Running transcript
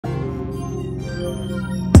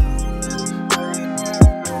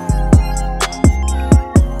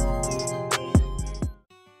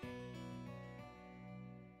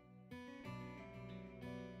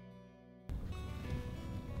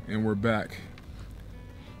And we're back.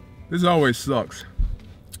 This always sucks.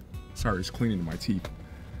 Sorry, it's cleaning my teeth.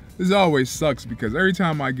 This always sucks because every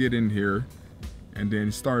time I get in here and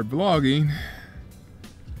then start vlogging,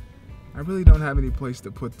 I really don't have any place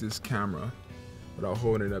to put this camera without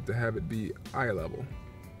holding it up to have it be eye level.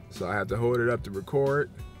 So I have to hold it up to record,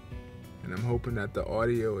 and I'm hoping that the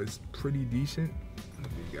audio is pretty decent. I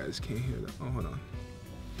hope you guys can't hear that. Oh, hold on.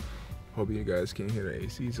 Hope you guys can't hear the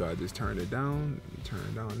AC, so I just turned it down.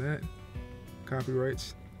 Turn down that.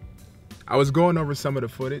 Copyrights. I was going over some of the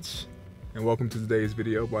footage, and welcome to today's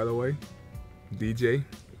video, by the way. DJ.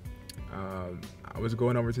 I was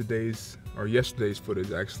going over yesterday's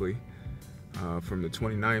footage, actually, from the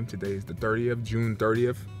 29th. Today is the 30th, June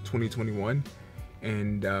 30th, 2021.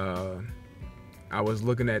 And I was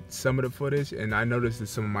looking at some of the footage, and I noticed that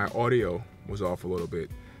some of my audio was off a little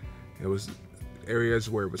bit. It was areas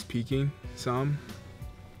where it was peaking some,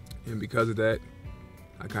 and because of that,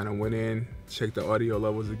 I kind of went in, checked the audio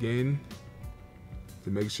levels again to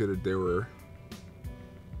make sure that they were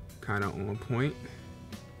kind of on point,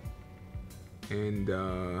 and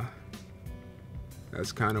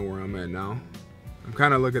that's kind of where I'm at now. I'm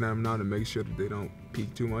kind of looking at them now to make sure that they don't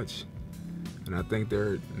peak too much, and I think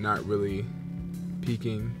they're not really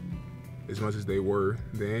peaking as much as they were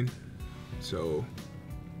then, so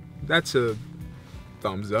that's a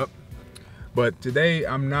thumbs up. But today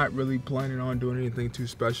I'm not really planning on doing anything too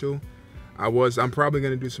special. I'm probably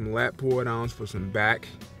gonna do some lat pull downs for some back,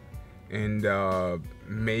 and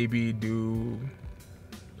maybe I'm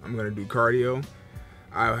gonna do cardio.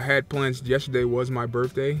 I had plans. Yesterday was my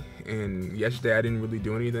birthday, and yesterday I didn't really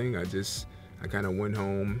do anything. I kind of went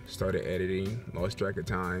home, started editing, lost track of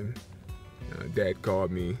time. Dad called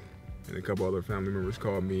me, and a couple other family members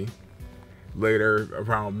called me later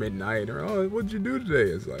around midnight. Oh, what'd you do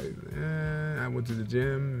today? It's like, I went to the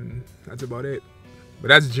gym, and that's about it. But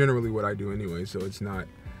that's generally what I do anyway, so it's not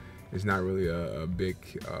really a big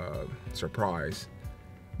surprise.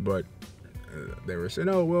 But they were saying,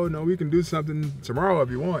 oh, well, no, we can do something tomorrow if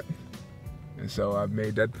you want. And so I've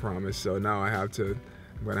made that promise. So now I'm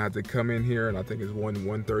gonna have to come in here, and I think it's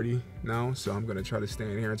 1:30 now. So I'm gonna try to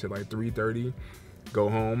stay in here until like 3:30, go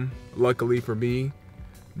home. Luckily for me,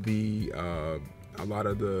 a lot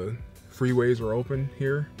of the freeways were open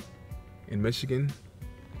here in Michigan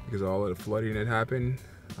because of all of the flooding that happened.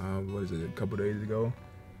 A couple days ago.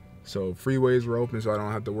 So freeways were open, so I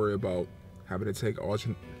don't have to worry about having to take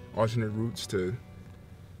alternate routes to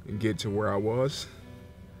get to where I was.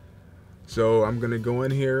 So I'm gonna go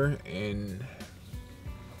in here and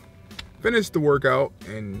finish the workout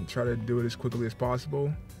and try to do it as quickly as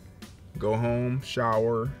possible. Go home,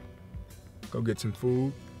 shower, go get some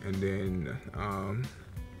food, and then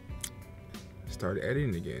start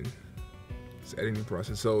editing again. It's editing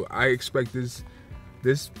process. So I expect this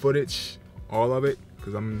footage, all of it,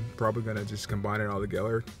 because I'm probably gonna just combine it all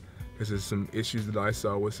together, because there's some issues that I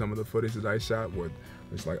saw with some of the footage that I shot where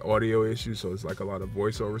there's like audio issues, so it's like a lot of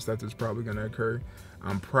voiceover stuff that's probably gonna occur.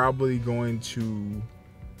 I'm probably going to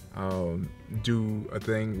do a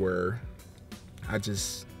thing where I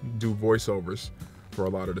just do voiceovers for a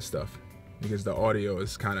lot of the stuff, because the audio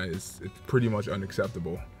is it's pretty much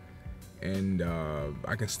unacceptable, and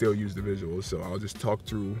I can still use the visuals, so I'll just talk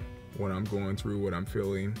through what I'm going through, what I'm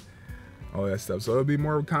feeling, all that stuff. So it'll be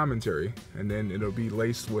more commentary, and then it'll be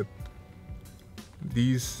laced with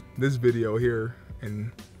this video here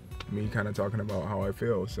and me kind of talking about how I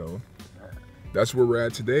feel. So that's where we're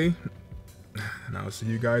at today, and I'll see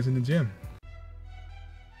you guys in the gym.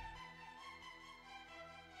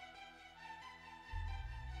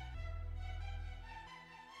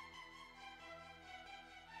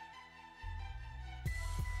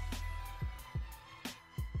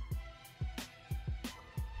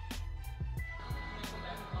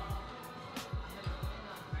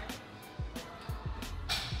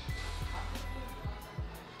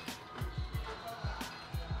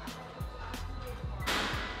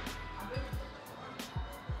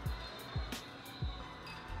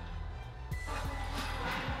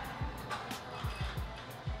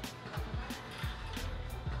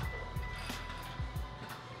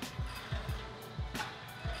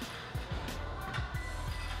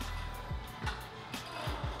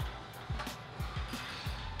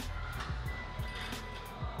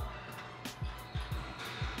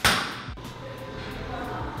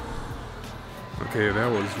 Okay,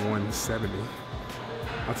 that was 170.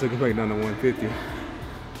 I took it back down to 150.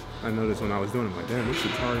 I noticed when I was doing it, like, damn, this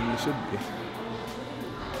shit's harder than it should be.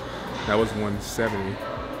 That was 170.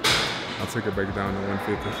 I took it back down to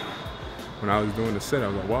 150. When I was doing the set, I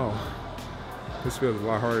was like, wow, this feels a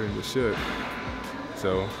lot harder than it should.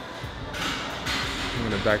 So I'm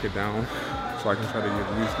gonna back it down so I can try to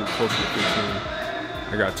at least get closer to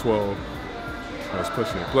 15. I got 12. I was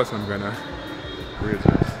pushing it. Plus I'm gonna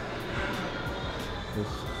readjust this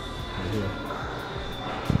right here.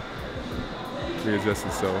 Readjust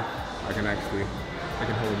it so I can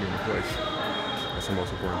hold it in place. That's the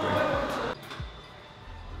most important thing.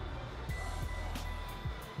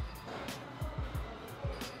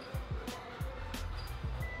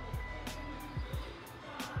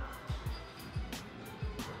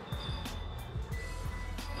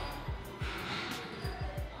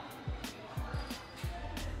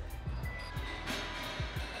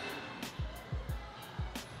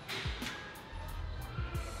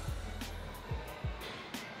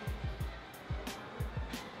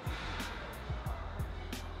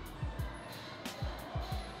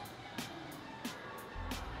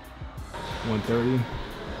 $130,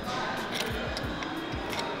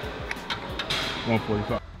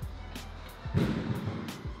 $145.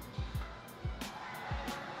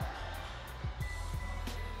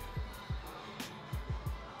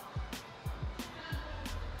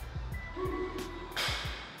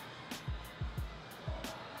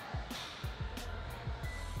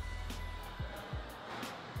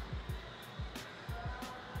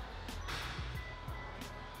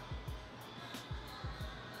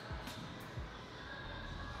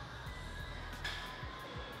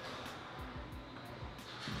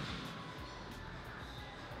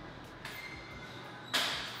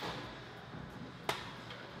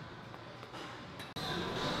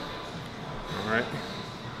 All right,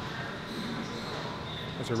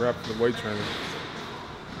 that's a wrap for the weight training.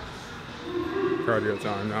 Cardio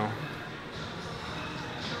time now.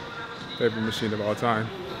 Favorite machine of all time.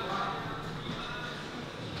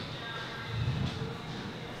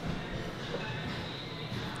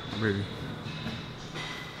 Really.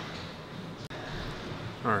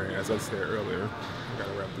 All right, as I said earlier, I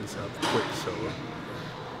gotta wrap this up quick, so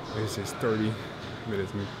it's just 30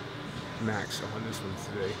 minutes max on this one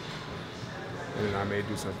today. And then I may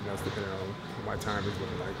do something else depending on what my time is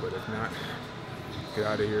looking like, but if not, get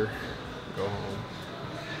out of here, go home,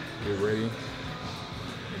 get ready,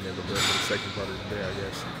 and then prepare for the second part of the day, I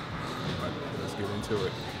guess. But let's get into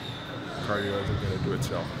it. Cardio isn't gonna do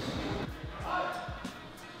itself.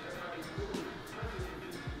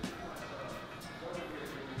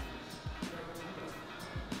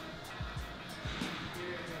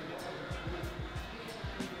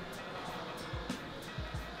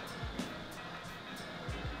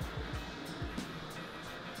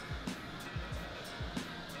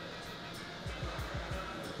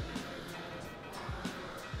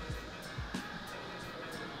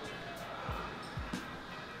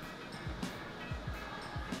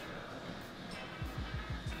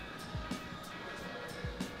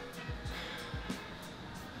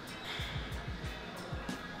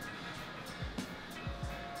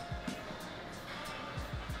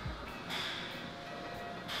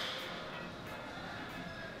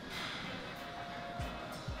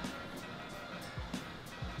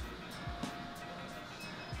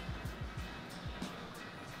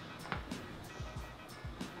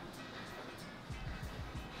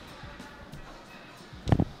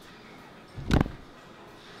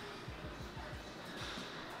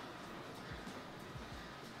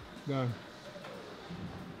 Done.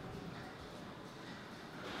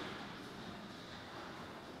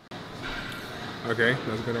 Okay,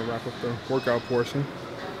 that's gonna wrap up the workout portion.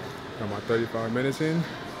 Got my 35 minutes in,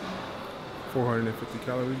 450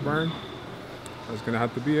 calories burned. That's gonna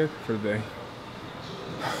have to be it for the day.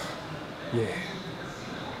 Yeah.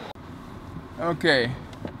 Okay.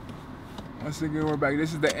 Once again, we're back.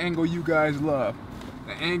 This is the angle you guys love.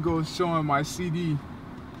 The angle is showing my CD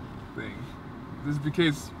thing.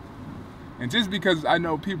 Just because I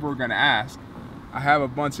know people are gonna ask, I have a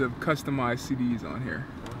bunch of customized CDs on here.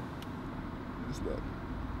 Let's look.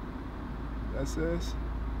 That says,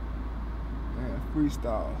 man,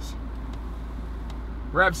 freestyles.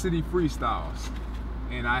 Rhapsody freestyles.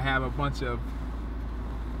 And I have a bunch of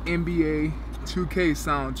NBA 2K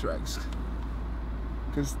soundtracks.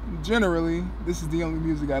 Because generally, this is the only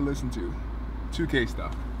music I listen to. 2K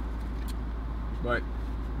stuff. But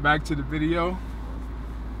back to the video.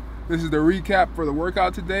 This is the recap for the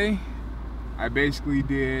workout today. I basically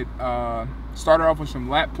did, started off with some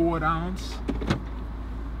lat pull downs.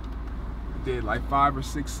 Did like 5 or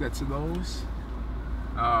 6 sets of those.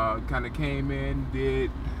 Kind of came in,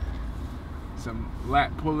 did some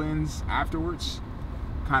lat pull-ins afterwards.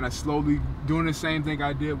 kind of slowly doing the same thing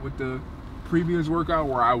I did with the previous workout,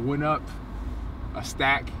 where I went up a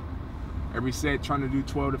stack every set, trying to do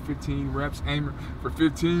 12 to 15 reps, aiming for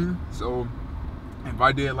 15. So if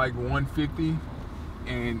I did like 150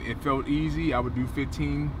 and it felt easy, I would do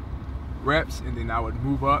 15 reps, and then I would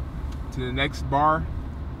move up to the next bar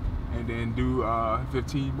and then do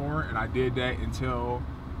 15 more. And I did that until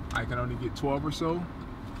I can only get 12 or so.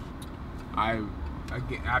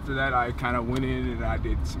 After that, I kind of went in and I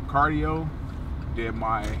did some cardio, did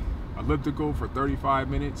my elliptical for 35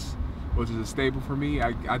 minutes, which is a staple for me.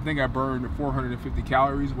 I think I burned 450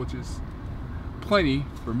 calories, which is plenty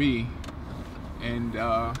for me. And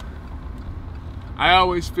I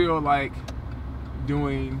always feel like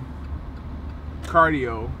doing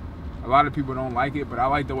cardio, a lot of people don't like it, but I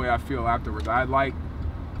like the way I feel afterwards. I like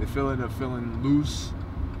the feeling of feeling loose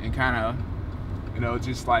and kind of, you know,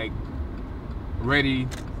 just like ready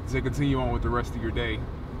to continue on with the rest of your day.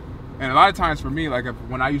 And a lot of times for me, like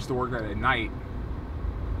when I used to work out at night,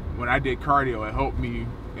 when I did cardio, it helped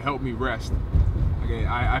me rest. Okay,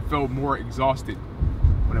 I felt more exhausted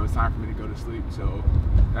when it was time for me to go to sleep. So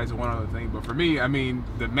that's one other thing. But for me, I mean,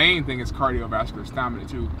 the main thing is cardiovascular stamina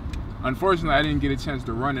too. Unfortunately, I didn't get a chance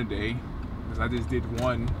to run today because I just did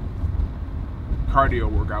one cardio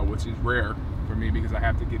workout, which is rare for me because I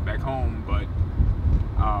have to get back home. But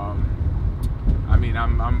I mean,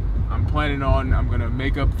 I'm planning on, I'm gonna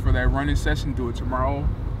make up for that running session, do it tomorrow,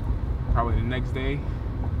 probably the next day.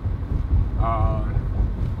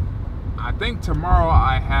 I think tomorrow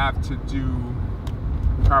I have to do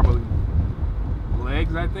probably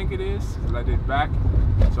legs, I think it is, because I did back.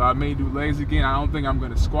 So I may do legs again. I don't think I'm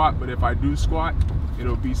gonna squat, but if I do squat,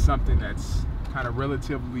 it'll be something that's kind of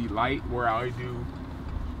relatively light, where I do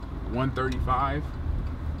 135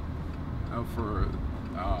 for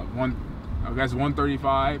that's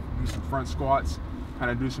 135, do some front squats,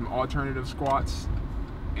 kind of do some alternative squats,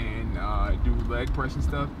 and do leg press and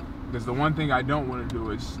stuff. Because the one thing I don't want to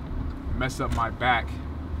do is mess up my back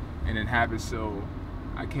and then have it so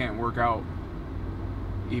I can't work out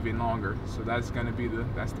even longer. So that's gonna be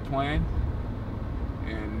that's the plan.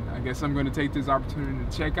 And I guess I'm gonna take this opportunity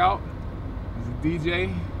to check out. This is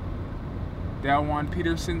DJ Dalwan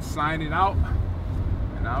Peterson signing out,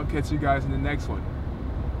 and I'll catch you guys in the next one.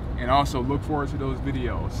 And also look forward to those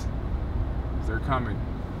videos, because they're coming.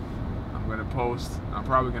 I'm gonna post, I'm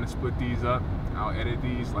probably gonna split these up. I'll edit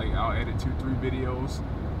these, like I'll edit 2-3 videos,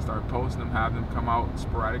 start posting them, have them come out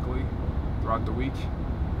sporadically throughout the week.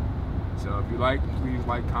 So if you like, please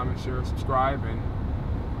like, comment, share, subscribe, and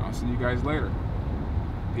I'll see you guys later.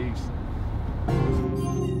 Peace.